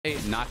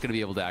not going to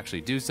be able to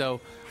actually do so.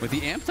 With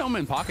the Amp Tome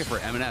in pocket for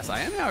M&S, I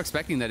am now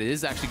expecting that it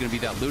is actually going to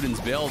be that Luden's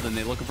build, and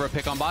they're looking for a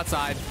pick on bot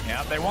side.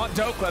 Yeah, they want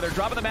DHOKLA. They're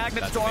dropping the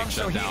Magnet Storm,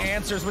 so he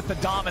answers with the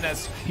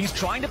Dominus. He's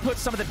trying to put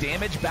some of the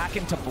damage back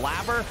into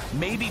Blabber,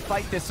 maybe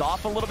fight this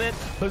off a little bit.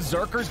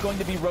 Berserker's going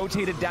to be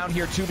rotated down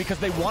here too because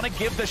they want to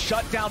give the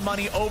shutdown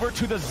money over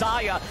to the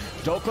Xayah.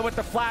 DHOKLA with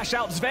the flash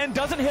out. Sven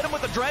doesn't hit him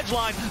with the dredge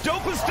line.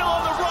 DHOKLA's still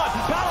on the run.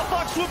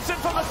 Palafox swoops in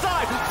from the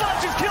side.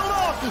 Flash is killed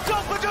off.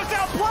 DHOKLA just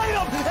outplayed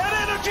him,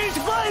 and Energy's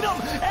played him.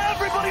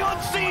 Everybody on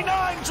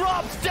C9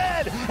 drops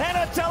dead, and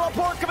a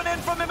teleport coming in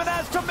from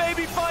M&S to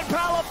maybe find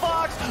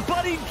Palafox,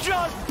 but he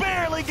just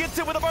barely gets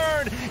it with a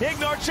burn.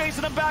 Ignar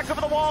chasing him back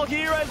over the wall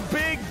here as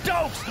Big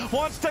Dokes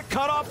wants to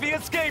cut off the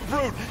escape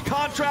route.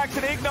 Contracts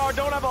and Ignar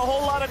don't have a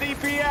whole lot of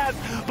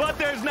DPS, but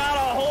there's not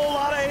a whole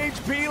lot of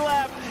HP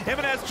left.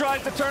 M&S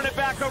tries to turn it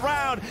back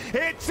around.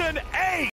 It's an 8.